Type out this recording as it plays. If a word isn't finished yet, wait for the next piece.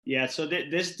Yeah. So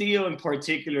this deal in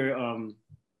particular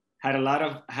had a lot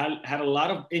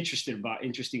of interesting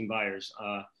buyers.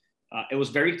 It was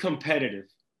very competitive,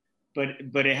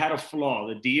 but it had a flaw.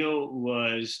 The deal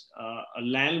was a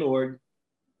landlord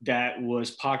that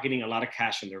was pocketing a lot of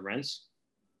cash in their rents,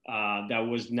 that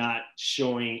was not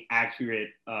showing accurate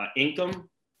income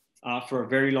for a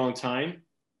very long time.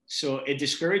 So it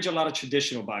discouraged a lot of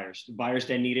traditional buyers, the buyers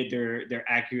that needed their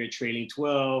accurate trailing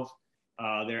 12,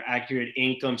 their accurate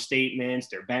income statements,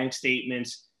 their bank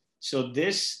statements. So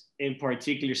this in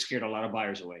particular scared a lot of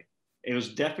buyers away. It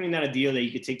was definitely not a deal that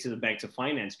you could take to the bank to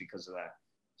finance because of that.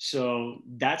 So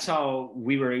that's how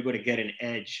we were able to get an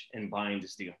edge in buying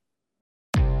this deal.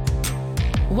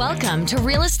 Welcome to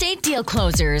Real Estate Deal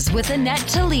Closers with Annette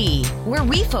Talley, where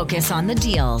we focus on the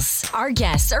deals. Our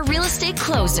guests are real estate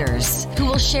closers who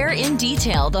will share in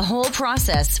detail the whole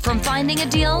process from finding a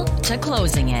deal to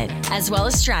closing it, as well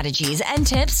as strategies and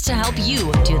tips to help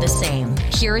you do the same.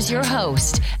 Here's your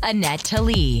host, Annette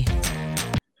Talley.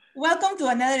 Welcome to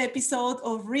another episode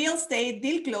of Real Estate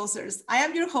Deal Closers. I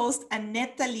am your host,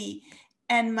 Annette Talley,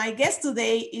 and my guest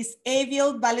today is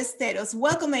Aviel Ballesteros.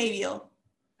 Welcome, Aviel.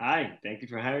 Hi, thank you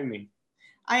for having me.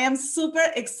 I am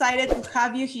super excited to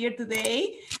have you here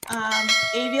today.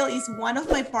 Aviel is one of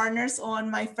my partners on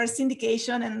my first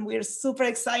syndication, and we're super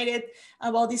excited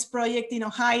about this project in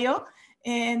Ohio.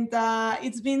 And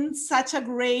it's been such a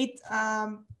great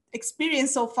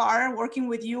experience so far working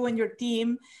with you and your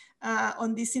team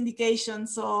on this syndication.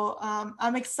 So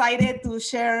I'm excited to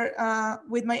share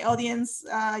with my audience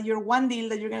your one deal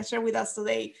that you're going to share with us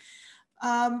today.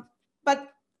 But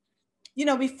you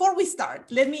know, before we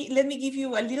start, let me give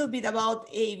you a little bit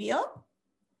about Aviel.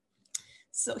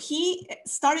 So he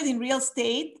started in real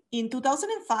estate in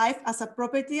 2005 as a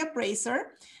property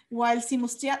appraiser, while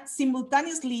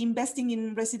simultaneously investing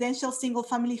in residential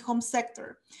single-family home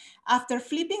sector. After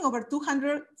flipping over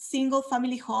 200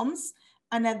 single-family homes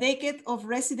and a decade of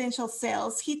residential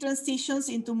sales, he transitions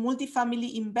into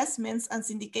multifamily investments and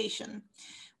syndication.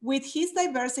 With his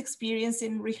diverse experience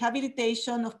in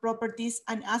rehabilitation of properties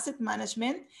and asset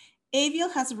management,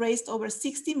 Aviel has raised over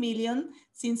 $60 million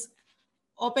since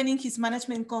opening his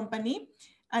management company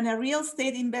and a real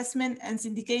estate investment and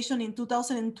syndication in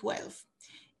 2012.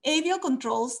 Aviel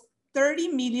controls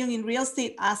 $30 million in real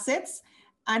estate assets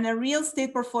and a real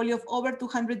estate portfolio of over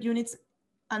 200 units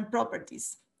and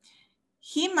properties.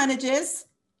 He manages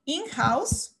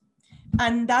in-house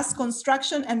and does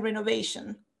construction and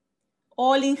renovation,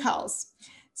 all in-house.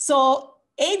 So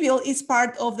Aviel is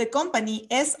part of the company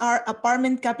SR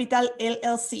Apartment Capital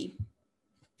LLC.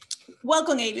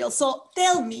 Welcome, Aviel. So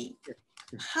tell me,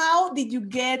 how did you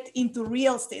get into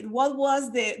real estate? What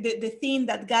was the thing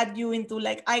that got you into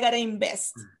like, I gotta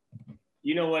invest?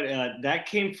 You know what, that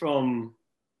came from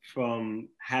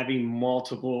having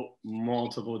multiple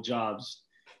jobs.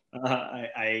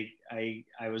 I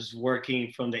was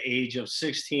working from the age of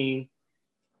 16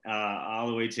 all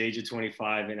the way to the age of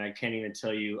 25, and I can't even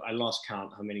tell you, I lost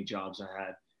count how many jobs I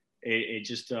had. It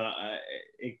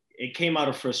came out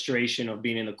of frustration of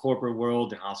being in the corporate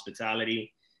world and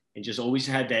hospitality, and just always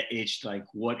had that itch, like,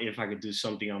 what if I could do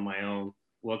something on my own?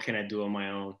 What can I do on my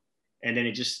own? And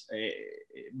then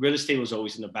real estate was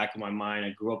always in the back of my mind.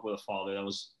 I grew up with a father that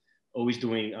was always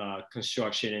doing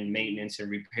construction and maintenance and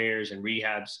repairs and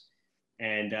rehabs.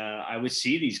 And I would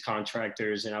see these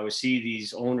contractors and I would see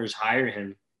these owners hire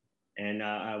him. And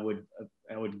I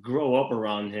would grow up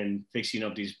around him fixing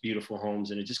up these beautiful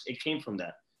homes. And it came from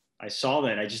that. I saw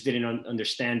that. I just didn't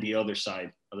understand the other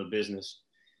side of the business.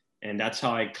 And that's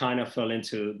how I kind of fell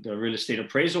into the real estate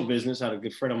appraisal business. I had a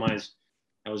good friend of mine.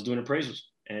 I was doing appraisals.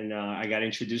 And I got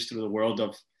introduced to the world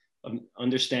of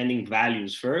understanding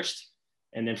values first.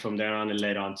 And then from there on, it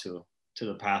led on to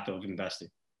the path of investing.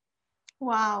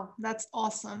 Wow, that's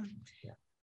awesome. Yeah.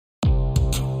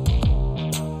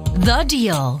 The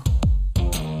Deal.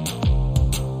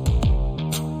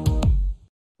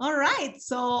 All right.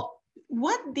 So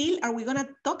what deal are we going to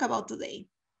talk about today?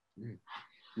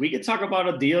 We could talk about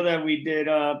a deal that we did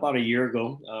about a year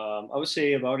ago. I would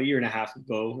say about a year and a half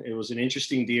ago. It was an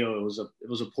interesting deal. It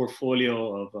was a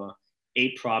portfolio of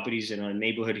 8 properties in a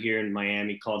neighborhood here in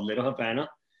Miami called Little Havana.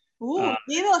 Ooh,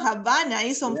 Little Havana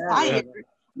is on fire. Yeah.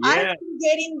 I've been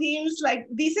getting deals like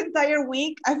this entire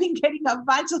week. I've been getting a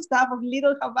bunch of stuff of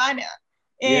Little Havana.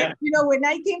 And, you know, when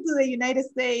I came to the United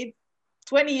States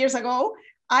 20 years ago,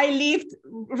 I lived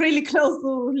really close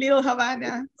to Little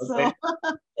Havana. Okay.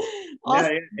 So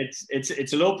awesome. Yeah,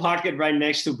 it's a little pocket right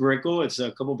next to Brickell. It's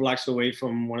a couple blocks away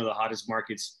from one of the hottest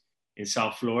markets in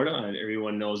South Florida.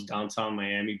 Everyone knows downtown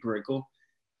Miami, Brickell.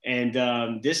 And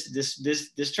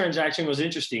this transaction was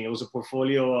interesting. It was a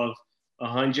portfolio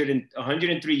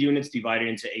 103 units divided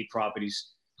into 8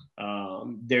 properties.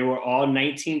 They were all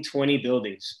 1920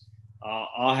 buildings.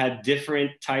 All had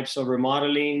different types of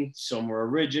remodeling. Some were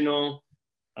original.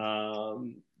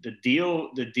 The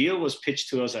deal was pitched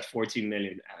to us at 14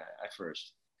 million at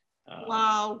first.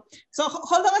 Wow. So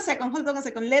hold on a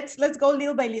second. Let's go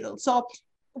little by little. So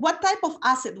what type of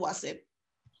asset was it?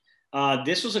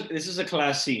 This is a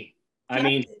Class C. I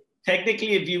mean,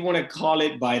 technically, if you want to call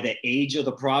it by the age of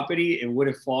the property, it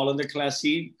wouldn't fall under Class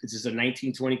C because it's a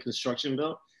 1920 construction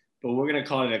build, but we're going to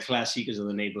call it a Class C because of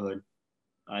the neighborhood.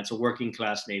 It's a working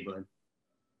class neighborhood.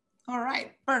 All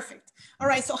right, perfect. All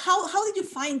right, so how did you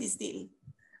find this deal?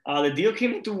 The deal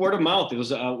came through word of mouth. It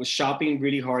was I was shopping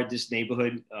really hard this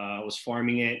neighborhood. I was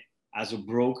farming it as a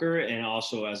broker and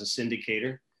also as a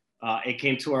syndicator. It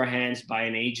came to our hands by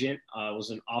an agent. It was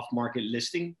an off-market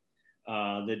listing.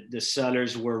 The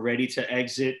sellers were ready to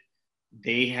exit.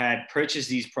 They had purchased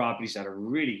these properties at a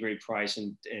really great price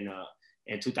in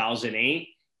 2008.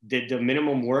 Did the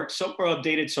minimum work. Some were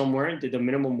updated, some weren't. Did the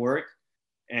minimum work,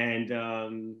 and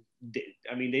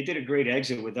they did a great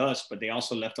exit with us, but they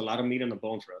also left a lot of meat on the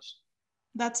bone for us.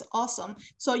 That's awesome.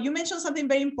 So you mentioned something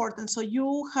very important. So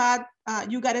you got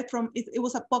it from it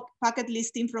was a pocket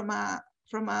listing from a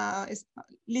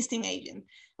listing agent.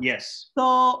 Yes.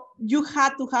 So you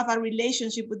had to have a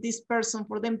relationship with this person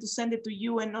for them to send it to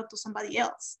you and not to somebody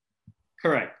else.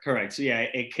 Correct. So yeah,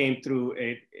 it came through.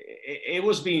 It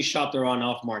was being shopped around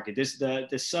off market.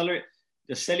 The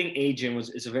selling agent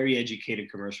is a very educated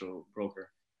commercial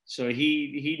broker. So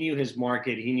he knew his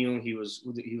market. He knew he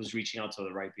was reaching out to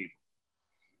the right people.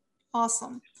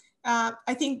 Awesome.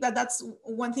 I think that's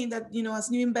one thing that, as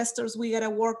new investors, we got to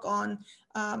work on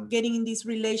getting in these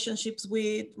relationships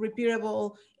with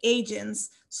reputable agents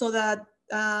so that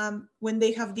when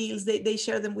they have deals, they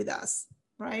share them with us,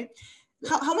 right?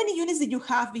 How many units did you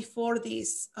have before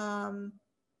this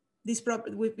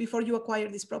property, before you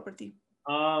acquired this property?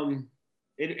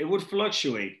 It would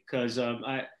fluctuate because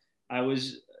I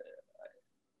was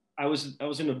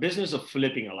in the business of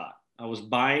flipping a lot. I was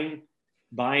buying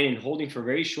and holding for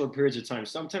very short periods of time,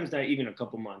 sometimes not even a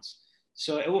couple months.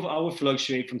 So I would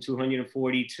fluctuate from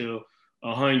 240 to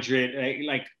 100.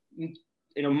 Like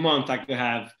in a month, I could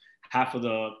have half of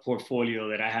the portfolio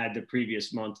that I had the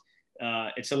previous month.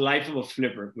 It's a life of a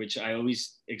flipper, which I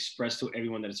always express to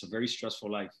everyone that it's a very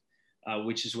stressful life,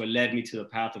 which is what led me to the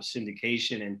path of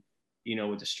syndication and,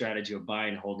 with the strategy of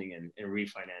buying, holding, and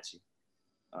refinancing.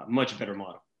 Much better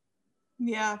model.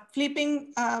 Yeah,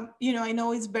 flipping, I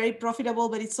know it's very profitable,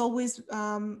 but it's always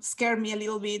scared me a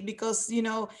little bit because,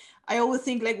 I always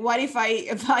think like, what if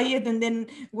I buy it and then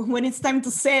when it's time to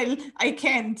sell, I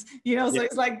can't, so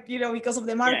it's like, because of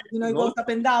the market, it goes up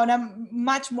and down. I'm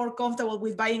much more comfortable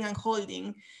with buying and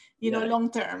holding, long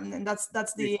term. And that's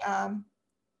the,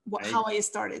 how I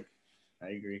started. I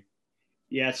agree.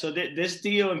 Yeah. So this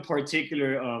deal in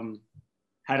particular,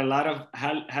 had a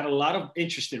lot of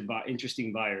interesting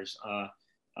buyers.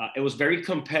 It was very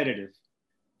competitive,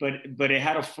 but it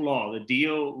had a flaw. The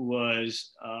deal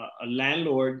was a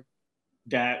landlord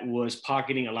that was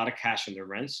pocketing a lot of cash on their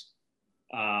rents,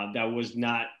 that was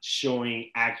not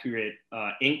showing accurate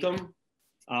income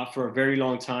for a very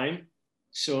long time.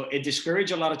 So it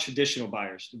discouraged a lot of traditional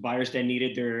buyers, the buyers that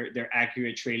needed their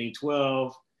accurate trailing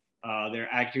 12, their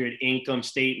accurate income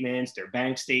statements, their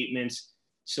bank statements.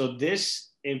 So this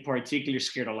in particular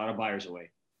scared a lot of buyers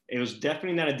away. It was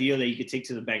definitely not a deal that you could take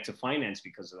to the bank to finance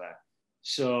because of that.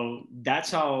 So that's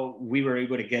how we were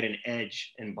able to get an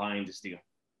edge in buying this deal.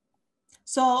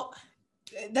 So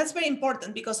that's very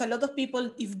important because a lot of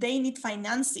people, if they need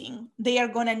financing, they are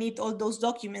going to need all those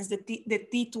documents, the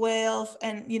T12,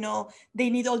 and, they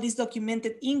need all this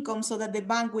documented income so that the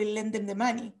bank will lend them the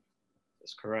money.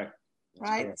 That's correct.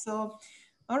 Right. Correct. So,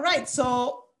 all right.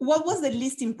 So what was the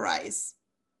listing price?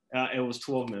 It was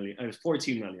 12 million. It was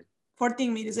 14 million.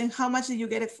 14 million. And how much did you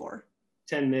get it for?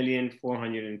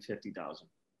 10,450,000.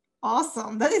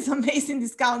 Awesome. That is amazing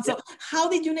discount. So how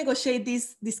did you negotiate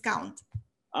this discount?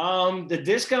 The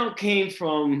discount came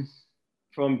from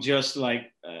just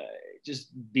like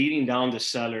just beating down the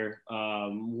seller.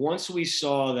 Once we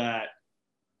saw that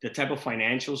the type of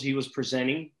financials he was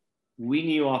presenting, we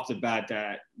knew off the bat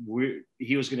that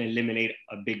he was going to eliminate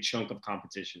a big chunk of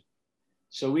competition.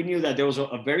 So we knew that there was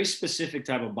a very specific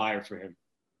type of buyer for him.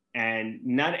 And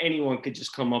not anyone could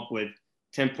just come up with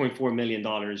 $10.4 million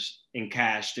in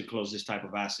cash to close this type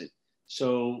of asset.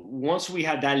 So once we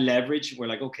had that leverage, we're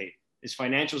like, okay, his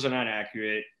financials are not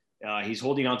accurate. He's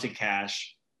holding on to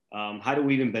cash. How do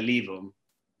we even believe him?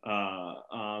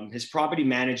 His property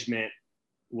management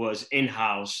was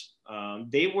in-house.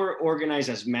 They were organized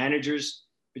as managers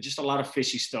but just a lot of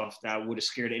fishy stuff that would have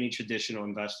scared any traditional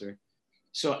investor.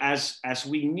 So as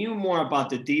we knew more about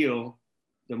the deal,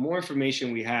 the more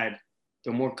information we had,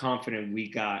 the more confident we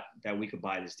got that we could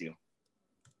buy this deal.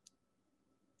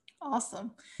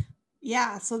 Awesome.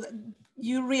 Yeah. So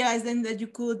you realized then that you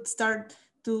could start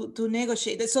to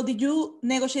negotiate. So did you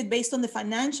negotiate based on the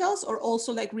financials, or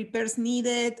also like repairs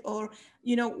needed, or,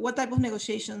 you know, what type of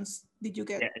negotiations did you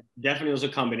get? Yeah, definitely was a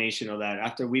combination of that.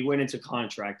 After we went into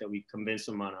contract, that we convinced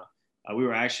them on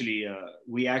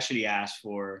we actually asked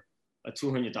for a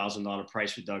 $200,000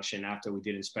 price reduction after we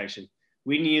did inspection.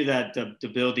 We knew that the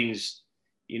buildings,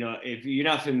 you know, if you're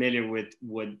not familiar with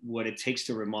what it takes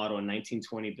to remodel a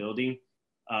 1920 building,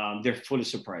 they're full of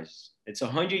surprises. It's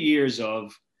 100 years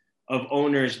of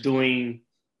owners doing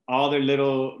all their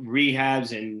little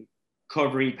rehabs and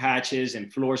covering patches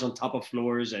and floors on top of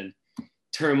floors and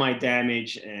termite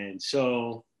damage. And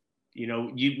so, you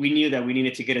know, we knew that we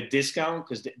needed to get a discount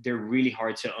because they're really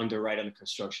hard to underwrite on the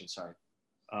construction side.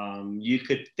 You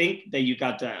could think that you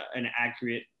got an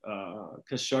accurate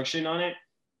construction on it,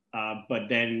 but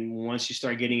then once you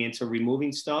start getting into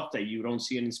removing stuff that you don't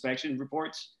see in inspection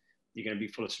reports, you're going to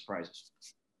be full of surprises.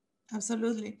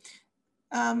 Absolutely.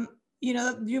 You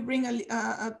know, you bring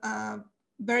a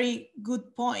very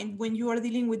good point. When you are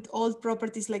dealing with old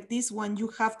properties like this one, you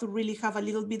have to really have a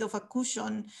little bit of a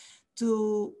cushion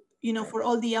to, you know, for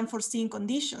all the unforeseen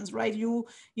conditions, right? You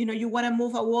know, you want to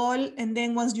move a wall, and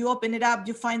then once you open it up,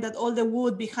 you find that all the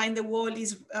wood behind the wall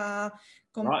is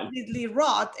completely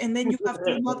rot. And then you have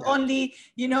to not only,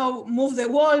 you know, move the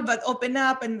wall, but open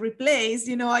up and replace.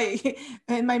 You know,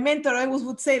 and my mentor always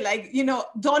would say, like, you know,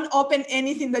 don't open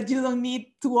anything that you don't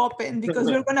need to open, because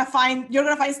you're gonna find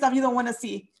stuff you don't want to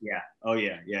see. Yeah. Oh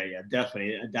yeah.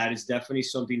 Definitely. That is definitely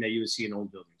something that you would see in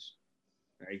old buildings.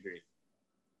 I agree.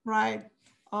 Right.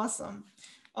 Awesome.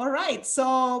 All right.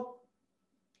 So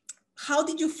how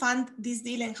did you fund this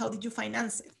deal, and how did you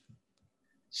finance it?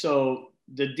 So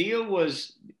the deal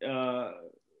was,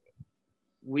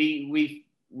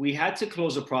 we had to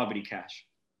close the property cash.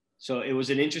 So it was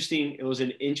an interesting,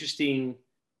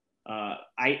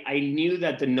 I knew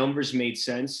that the numbers made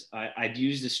sense. I'd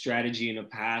used the strategy in the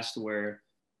past where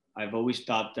I've always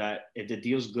thought that if the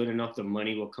deal's good enough, the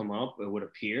money will come up, it would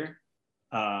appear.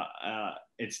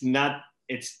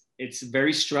 It's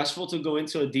very stressful to go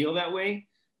into a deal that way.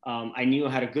 I knew I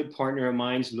had a good partner of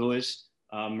mine, Luis,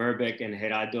 Merbeck and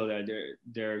Gerardo, that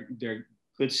they're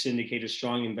good syndicators,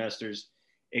 strong investors,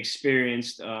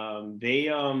 experienced. I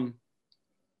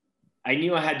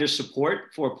knew I had their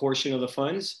support for a portion of the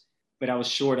funds, but I was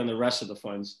short on the rest of the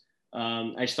funds.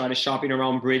 I started shopping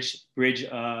around bridge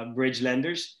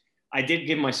lenders. I did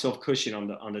give myself cushion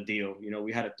on the deal. You know,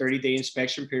 we had a 30-day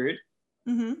inspection period.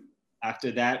 Mm-hmm.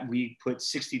 After that, we put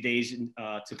 60 days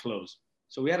to close.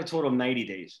 So we had a total of 90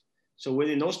 days. So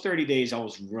within those 30 days, I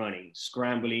was running,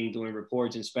 scrambling, doing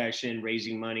reports, inspection,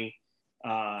 raising money.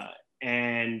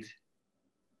 And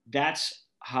that's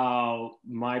how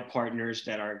my partners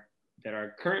that are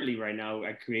currently right now,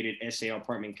 I created SA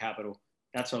Apartment Capital.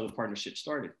 That's how the partnership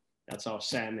started. That's how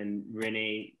Sam and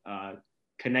Renee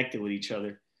connected with each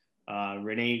other.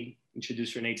 Renee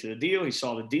introduced Renee to the deal. He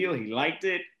saw the deal, he liked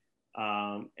it.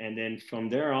 And then from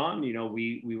there on, you know,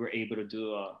 we were able to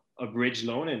do a bridge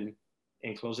loan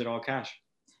and close it all cash.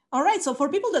 All right. So for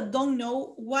people that don't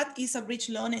know, what is a bridge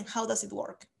loan and how does it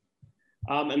work?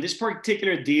 In this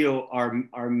particular deal,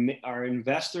 our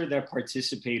investor that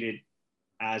participated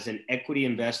as an equity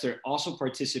investor also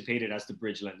participated as the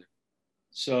bridge lender.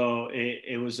 So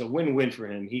it was a win-win for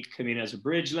him. He came in as a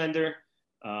bridge lender,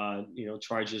 you know,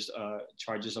 charges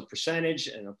a percentage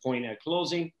and a point at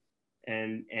closing.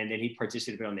 And then he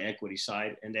participated on the equity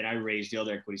side. And then I raised the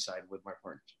other equity side with my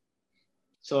partners.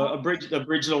 So the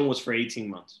bridge loan was for 18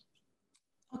 months.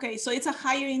 Okay, so it's a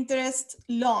higher interest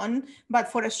loan, but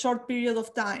for a short period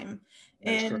of time.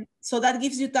 And so that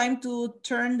gives you time to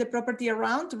turn the property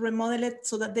around, to remodel it,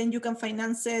 so that then you can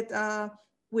finance it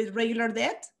with regular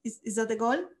debt. Is that the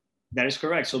goal? That is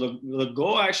correct. So the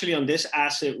goal actually on this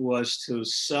asset was to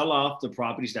sell off the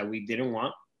properties that we didn't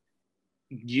want,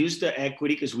 use the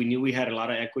equity, because we knew we had a lot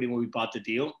of equity when we bought the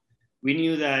deal. We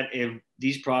knew that if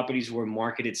these properties were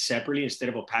marketed separately instead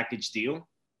of a package deal,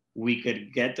 we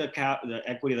could get the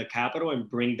equity of the capital and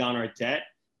bring down our debt.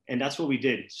 And that's what we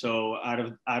did. So out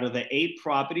of the 8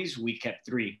 properties, we kept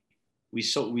 3. We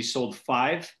sold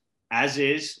 5 as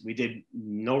is. We did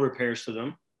no repairs to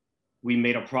them. We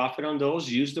made a profit on those,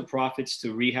 used the profits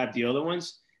to rehab the other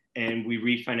ones, and we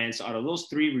refinanced. Out of those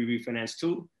 3, we refinanced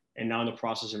 2, and now in the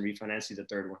process of refinancing the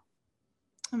 3rd one.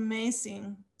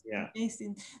 Amazing. Yeah.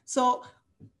 Amazing. So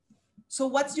So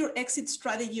what's your exit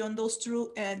strategy on those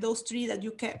three that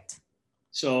you kept?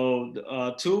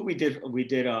 So two, we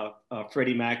did a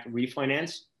Freddie Mac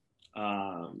refinance.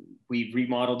 We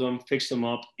remodeled them, fixed them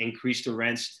up, increased the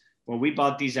rents. When we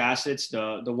bought these assets,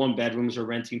 the one bedrooms were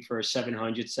renting for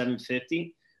 700,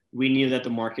 750. We knew that the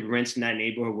market rents in that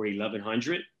neighborhood were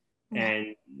 1100. Wow.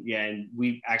 And yeah, and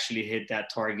we actually hit that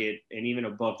target and even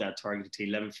above that target to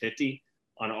 1150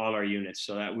 on all our units.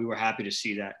 So that we were happy to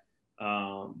see that.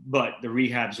 But the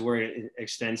rehabs were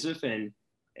extensive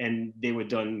and they were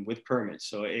done with permits.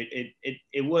 So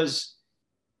it was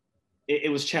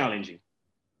challenging.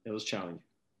 It was challenging.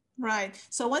 Right.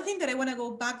 So one thing that I want to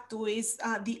go back to is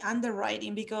the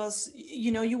underwriting, because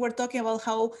you were talking about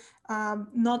how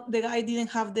not the guy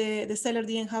didn't have the seller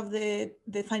didn't have the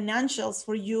financials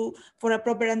for you for a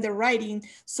proper underwriting.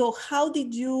 So how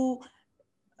did you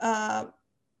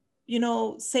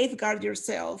safeguard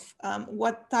yourself?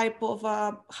 What type of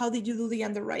how did you do the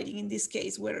underwriting in this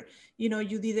case where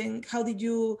you didn't? How did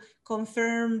you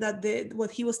confirm that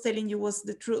what he was telling you was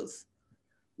the truth?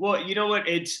 Well, you know what?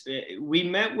 We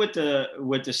met with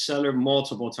the seller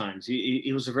multiple times.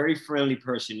 He was a very friendly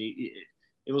person.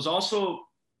 It was also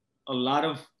a lot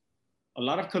of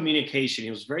communication.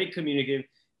 He was very communicative.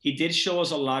 He did show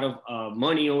us a lot of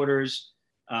money orders.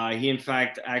 He, in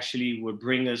fact, actually would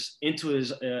bring us into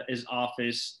his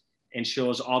office and show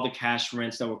us all the cash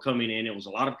rents that were coming in. It was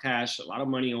a lot of cash, a lot of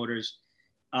money orders.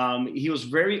 He was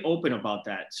very open about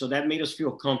that. So that made us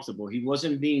feel comfortable. He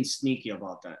wasn't being sneaky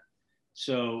about that.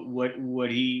 So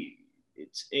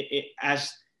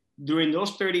as during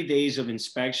those 30 days of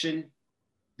inspection,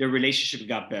 the relationship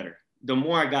got better. The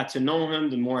more I got to know him,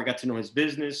 the more I got to know his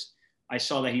business. I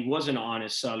saw that he was an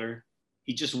honest seller.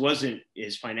 He just wasn't,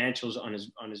 his financials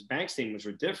on his bank statements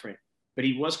were different, but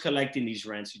he was collecting these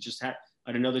rents. He just had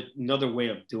another way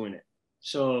of doing it.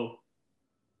 So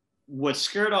what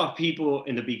scared off people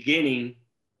in the beginning,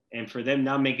 and for them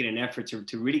not making an effort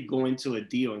to really go into a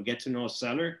deal and get to know a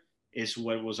seller, is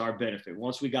what was our benefit.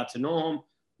 Once we got to know him,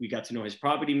 we got to know his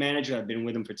property manager. I've been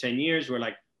with him for 10 years. We're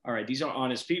like, all right, these are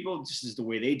honest people. This is the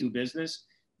way they do business.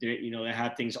 They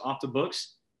have things off the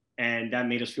books, and that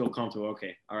made us feel comfortable.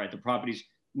 Okay, all right, the properties,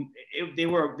 they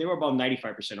were about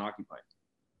 95% occupied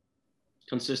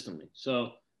consistently.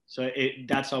 So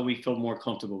that's how we felt more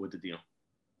comfortable with the deal.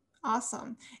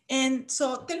 Awesome. And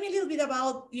so tell me a little bit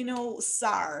about,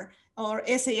 SAR or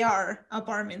SAR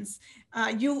apartments.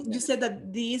 You said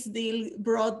that this deal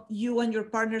brought you and your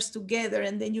partners together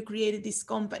and then you created this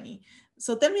company.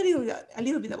 So tell me a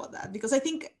little bit about that, because I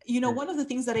think, one of the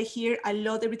things that I hear a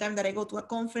lot every time that I go to a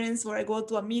conference or I go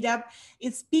to a meetup,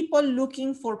 is people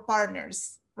looking for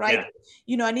partners, right?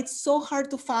 Yeah. And it's so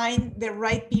hard to find the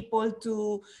right people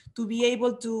to be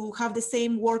able to have the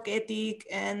same work ethic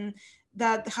and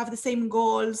that have the same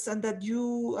goals and that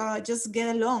you just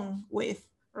get along with,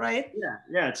 right?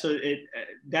 Yeah. So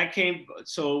that came,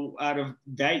 so out of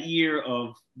that year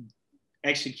of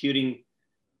executing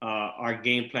our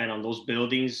game plan on those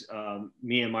buildings,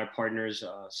 me and my partners,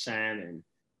 Sam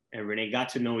and Renee, got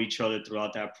to know each other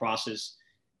throughout that process.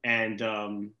 And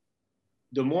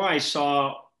the more I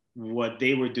saw what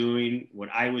they were doing, what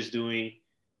I was doing,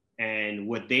 and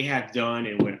what they had done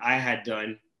and what I had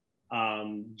done,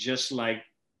 just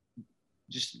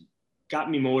got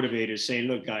me motivated, saying,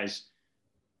 look, guys,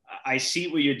 I see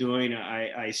what you're doing.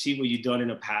 I see what you've done in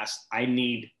the past. I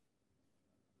need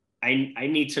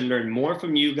to learn more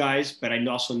from you guys, but I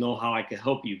also know how I could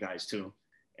help you guys too.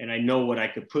 And I know what I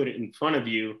could put in front of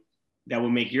you that will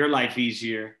make your life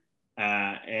easier.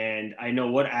 And I know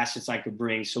what assets I could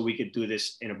bring so we could do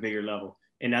this in a bigger level.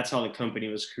 And that's how the company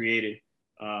was created,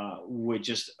 with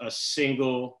just a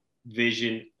single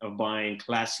vision of buying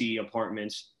Class C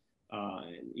apartments,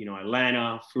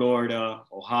 Atlanta, Florida,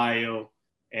 Ohio,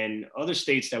 and other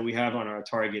states that we have on our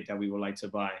target that we would like to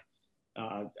buy.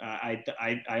 I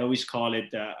always call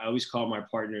my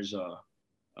partners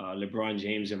LeBron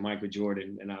James and Michael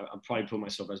Jordan, and I'll probably put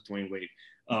myself as Dwayne Wade.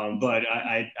 But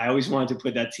I always wanted to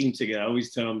put that team together. I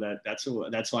always tell them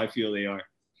that's how I feel they are.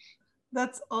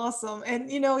 That's awesome. And,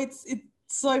 it's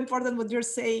so important what you're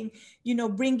saying,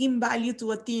 bringing value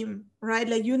to a team, right?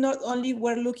 Like you not only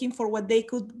were looking for what they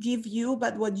could give you,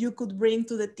 but what you could bring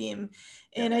to the team.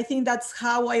 And I think that's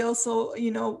how I also,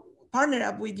 partner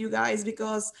up with you guys,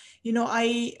 because,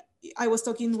 I was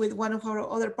talking with one of our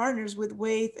other partners, with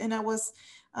Wade, and I was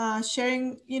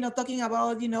sharing, talking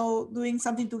about, doing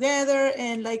something together.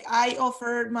 And like I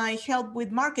offered my help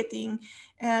with marketing,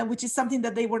 which is something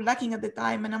that they were lacking at the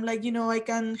time. And I'm like, I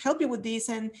can help you with this.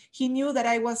 And he knew that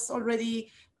I was already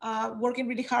working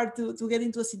really hard to get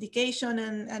into a syndication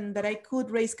and that I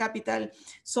could raise capital.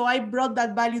 So I brought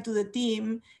that value to the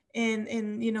team,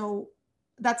 and you know,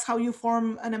 that's how you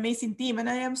form an amazing team. And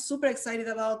I am super excited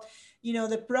about, you know,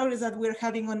 the progress that we're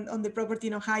having on the property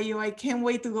in Ohio. I can't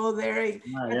wait to go there. I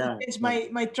had to change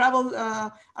my travel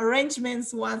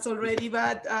arrangements once already,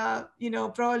 but you know,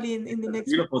 probably in the next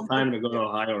beautiful time to go to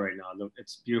Ohio right now.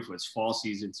 It's beautiful. It's fall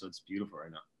season, so it's beautiful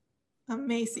right now.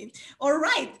 Amazing. All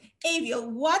right, Aviel,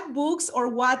 what books or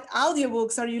what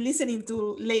audiobooks are you listening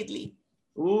to lately?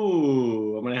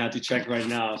 Ooh, I'm gonna have to check right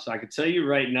now. So I can tell you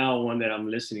right now one that I'm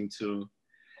listening to.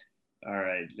 All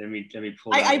right, let me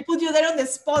pull. I put you there on the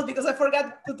spot because I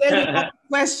forgot to tell you the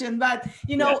question. But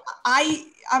you know, yeah.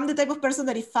 I'm the type of person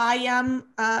that if I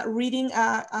am reading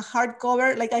a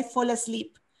hardcover, like I fall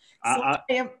asleep. So I'll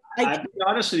be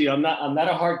honest with you, I'm not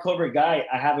a hardcover guy.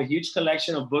 I have a huge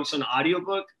collection of books on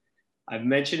audiobook. I've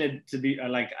mentioned it to be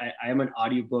like I am an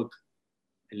audiobook.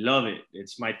 I love it.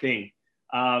 It's my thing.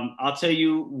 I'll tell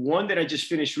you one that I just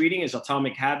finished reading is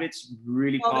Atomic Habits.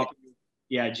 Really popular.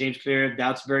 Yeah, James Clear.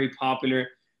 That's very popular.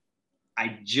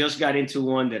 I just got into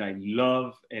one that I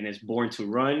love, and it's Born to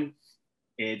Run.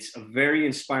 It's a very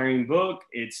inspiring book.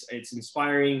 It's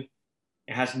inspiring.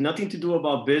 It has nothing to do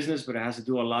about business, but it has to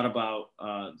do a lot about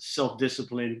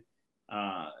self-discipline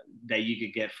that you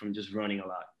could get from just running a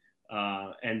lot.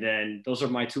 And then those are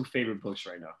my two favorite books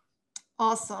right now.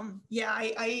 Awesome. Yeah,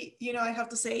 I you know, I have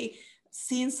to say,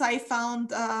 since I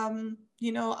found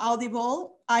you know,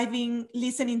 Audible, I've been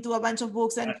listening to a bunch of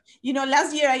books. And you know,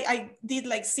 last year I did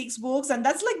like 6 books, and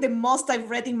that's like the most I've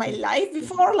read in my life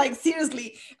before. Like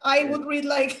seriously, I would read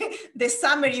like the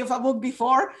summary of a book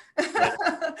before.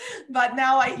 But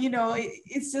now you know,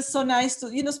 it's just so nice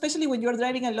to, you know, especially when you're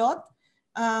driving a lot,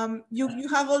 you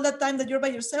have all that time that you're by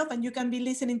yourself and you can be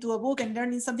listening to a book and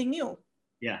learning something new.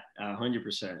 Yeah,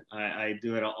 100%. I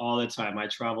do it all the time. I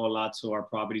travel a lot to our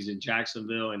properties in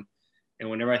Jacksonville, and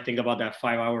whenever I think about that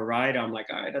 5-hour ride, I'm like,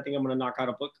 all right, I think I'm gonna knock out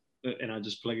a book, and I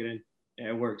just plug it in. Yeah,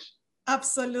 it works.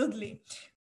 Absolutely.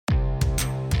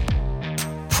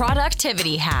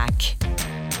 Productivity hack.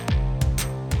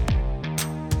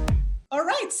 All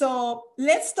right, so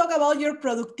let's talk about your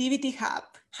productivity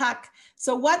hack.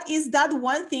 So what is that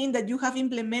one thing that you have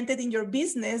implemented in your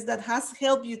business that has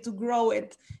helped you to grow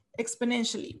it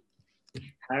exponentially?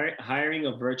 Hiring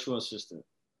a virtual assistant.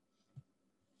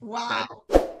 Wow.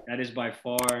 That is by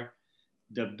far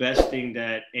the best thing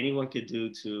that anyone could do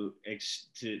to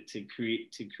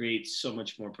create so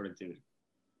much more productivity.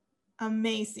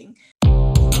 Amazing.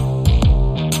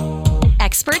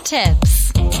 Expert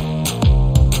tips.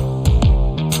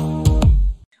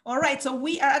 All right, so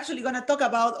we are actually going to talk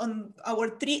about on our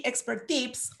 3 expert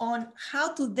tips on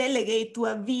how to delegate to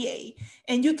a VA.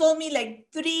 And you told me like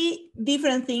 3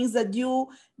 different things that you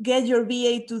get your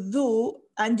VA to do,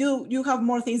 and you have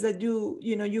more things that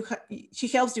she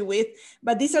helps you with,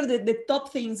 but these are the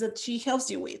top things that she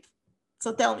helps you with.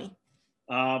 So tell me.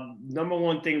 Number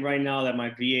one thing right now that my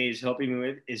VA is helping me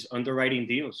with is underwriting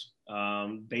deals.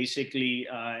 Basically,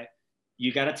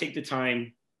 you got to take the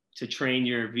time to train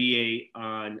your VA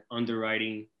on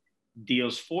underwriting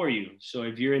deals for you. So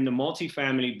if you're in the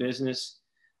multifamily business,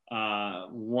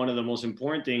 one of the most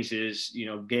important things is, you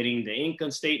know, getting the income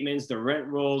statements, the rent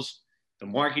rolls, the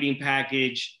marketing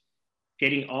package,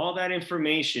 getting all that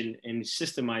information and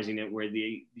systemizing it where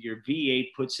your VA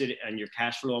puts it on your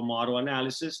cash flow model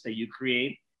analysis that you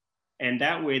create. And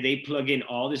that way they plug in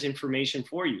all this information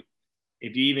for you.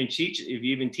 If you even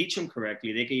teach them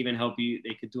correctly, they can even help you.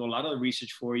 They could do a lot of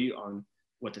research for you on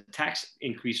what the tax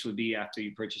increase would be after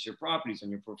you purchase your properties on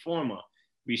your pro forma,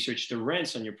 research the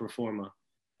rents on your pro forma.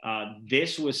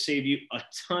 This will save you a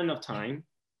ton of time.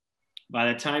 By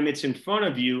the time it's in front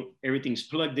of you, everything's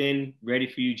plugged in, ready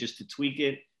for you just to tweak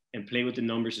it and play with the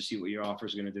numbers to see what your offer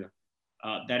is going to do.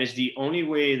 That is the only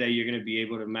way that you're going to be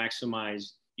able to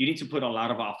maximize. You need to put a lot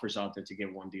of offers out there to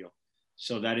get one deal.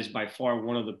 So that is by far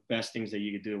one of the best things that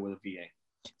you could do with a VA.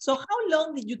 So how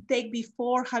long did you take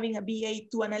before having a VA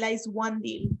to analyze one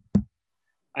deal?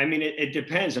 I mean, it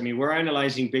depends. I mean, we're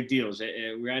analyzing big deals.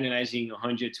 We're analyzing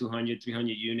 100, 200,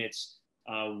 300 units.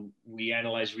 We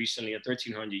analyzed recently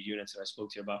 1,300 units that I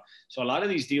spoke to you about. So a lot of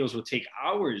these deals will take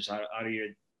hours out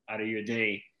of your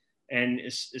day. And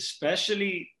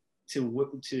especially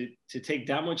to take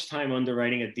that much time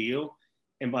underwriting a deal.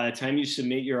 And by the time you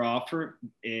submit your offer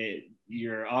is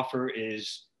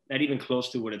not even close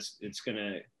to what it's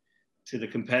gonna to the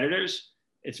competitors.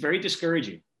 It's very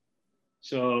discouraging.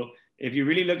 So if you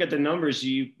really look at the numbers,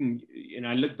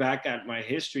 I look back at my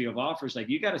history of offers, like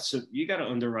you gotta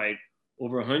underwrite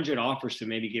over 100 offers to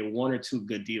maybe get 1 or 2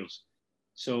 good deals.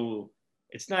 So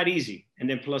it's not easy. And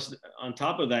then plus on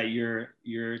top of that,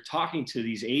 you're talking to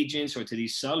these agents or to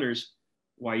these sellers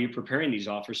while you're preparing these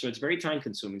offers. So it's very time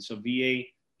consuming. So VA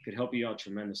could help you out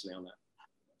tremendously on that.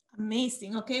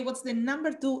 Amazing. Okay, what's the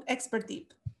number 2 expert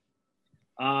tip?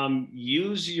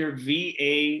 Use your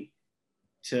VA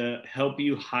to help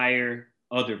you hire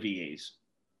other VAs.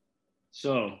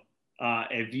 So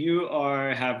if you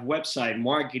have website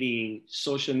marketing,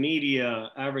 social media,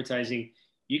 advertising,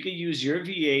 you can use your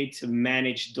VA to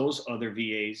manage those other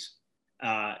VAs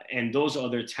and those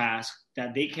other tasks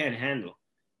that they can't handle.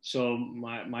 So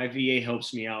my VA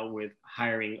helps me out with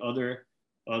hiring other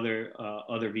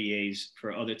VAs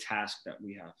for other tasks that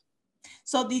we have.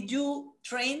 So did you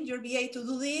train your VA to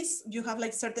do this? Do you have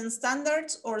like certain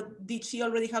standards, or did she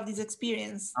already have this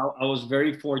experience? I was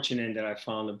very fortunate that I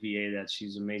found a VA that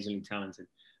she's amazingly talented.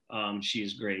 She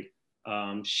is great.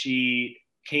 She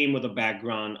came with a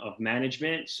background of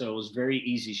management, so it was very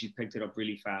easy. She picked it up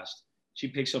really fast. She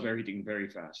picks up everything very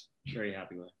fast. Very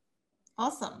happy with it.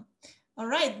 Awesome. All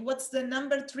right. What's the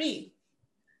number 3?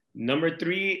 Number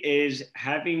 3 is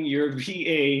having your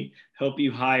VA help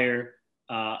you hire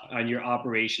on your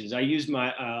operations. I use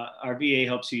our VA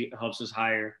helps us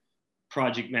hire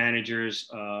project managers,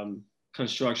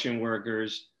 construction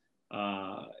workers,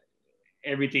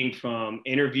 everything from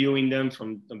interviewing them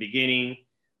from the beginning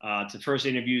to first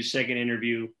interview, second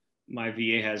interview. My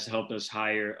VA has helped us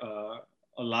hire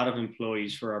a lot of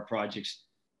employees for our projects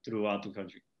throughout the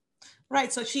country.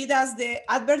 Right. So she does the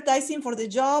advertising for the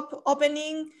job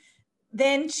opening.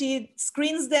 Then she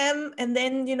screens them. And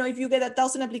then, if you get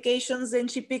 1,000 applications, then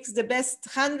she picks the best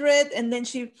 100. And then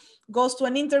she goes to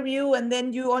an interview, and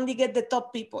then you only get the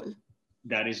top people.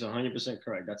 That is 100%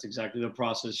 correct. That's exactly the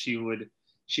process. She would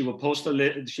post the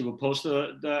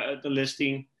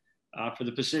listing for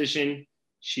the position.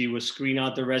 She would screen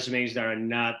out the resumes that are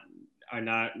not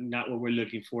what we're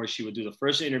looking for. She would do the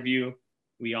first interview.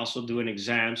 We also do an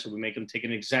exam. So we make them take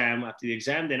an exam. After the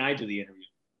exam, then I do the interview,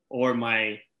 or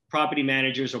my property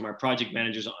managers or my project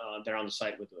managers that are on the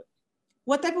site with it.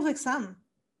 What type of exam?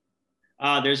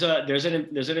 There's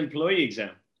an employee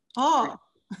exam. Oh.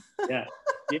 Yeah.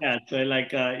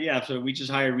 So we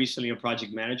just hired recently a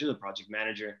project manager. The project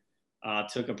manager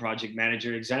took a project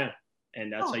manager exam,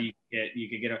 and that's how you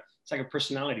could get it's like a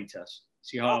personality test.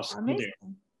 See how amazing.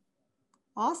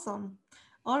 Awesome.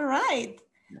 All right.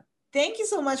 Thank you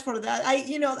so much for that. I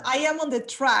am on the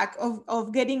track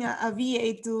of getting a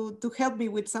VA to help me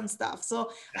with some stuff.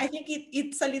 So I think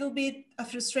it's a little bit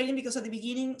frustrating because at the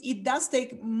beginning, it does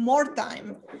take more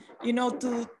time,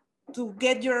 to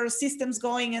get your systems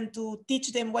going and to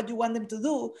teach them what you want them to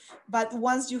do. But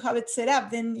once you have it set up,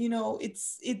 then,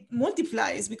 it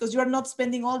multiplies because you're not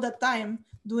spending all that time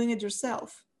doing it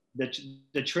yourself. The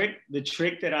trick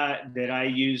that I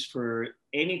use for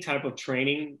any type of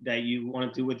training that you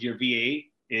want to do with your VA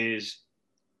is,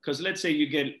 because let's say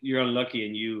you're unlucky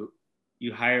and you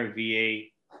hire a VA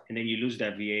and then you lose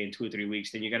that VA in 2 or 3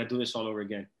 weeks, then you got to do this all over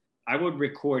again. I would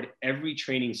record every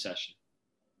training session.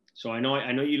 So I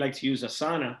know you like to use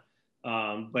Asana,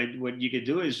 but what you could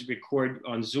do is record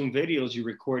on Zoom videos. You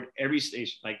record every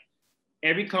station, like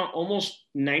almost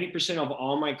 90% of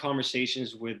all my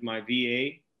conversations with my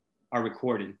VA are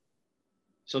recorded.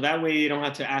 So that way you don't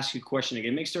have to ask you a question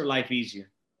again. It makes their life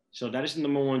easier. So that is the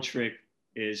number 1 trick,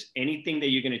 is anything that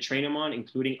you're going to train them on,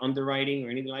 including underwriting or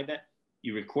anything like that,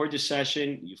 you record the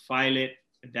session, you file it.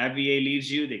 If that VA leaves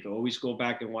you, they can always go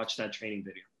back and watch that training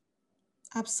video.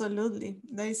 Absolutely.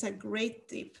 That is a great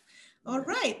tip. All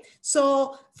right.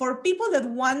 So for people that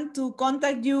want to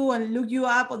contact you and look you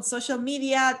up on social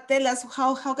media, tell us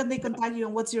how can they contact you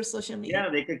and what's your social media?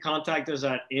 Yeah, they can contact us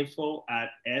at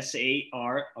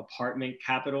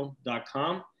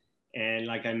info@sarapartmentcapital.com. And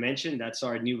like I mentioned, that's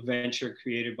our new venture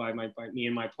created by me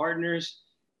and my partners.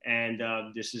 And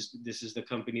this is the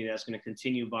company that's going to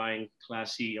continue buying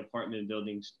Class C apartment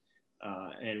buildings.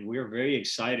 And we're very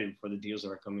excited for the deals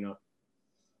that are coming up.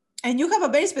 And you have a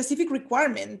very specific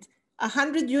requirement.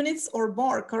 100 units or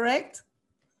more, correct?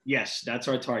 Yes, that's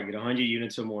our target, 100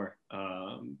 units or more.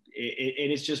 And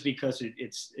it's just because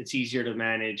it's easier to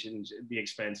manage and the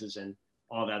expenses and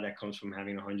all that comes from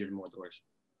having 100 or more doors.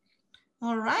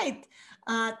 All right.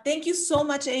 Thank you so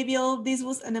much, Abiel. This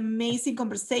was an amazing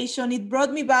conversation. It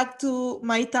brought me back to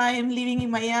my time living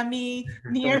in Miami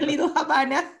near Little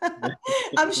Havana.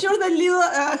 I'm sure the little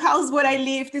house where I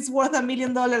lived is worth $1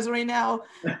 million right now.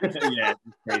 Yeah,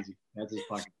 it's crazy. That's his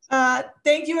pocket.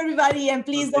 Thank you, everybody. And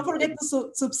please don't forget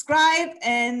to subscribe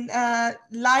and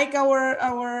like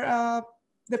the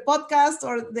podcast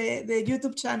or the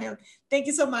YouTube channel. Thank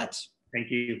you so much.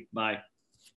 Thank you. Bye.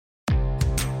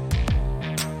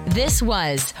 This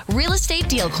was Real Estate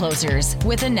Deal Closers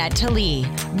with Annette Talley,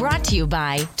 brought to you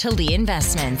by Talley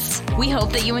Investments. We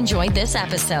hope that you enjoyed this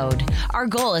episode. Our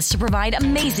goal is to provide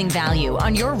amazing value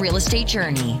on your real estate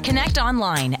journey. Connect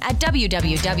online at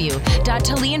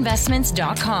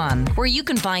www.talleyinvestments.com, where you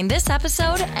can find this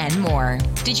episode and more.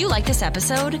 Did you like this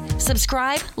episode?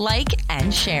 Subscribe, like,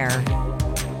 and share.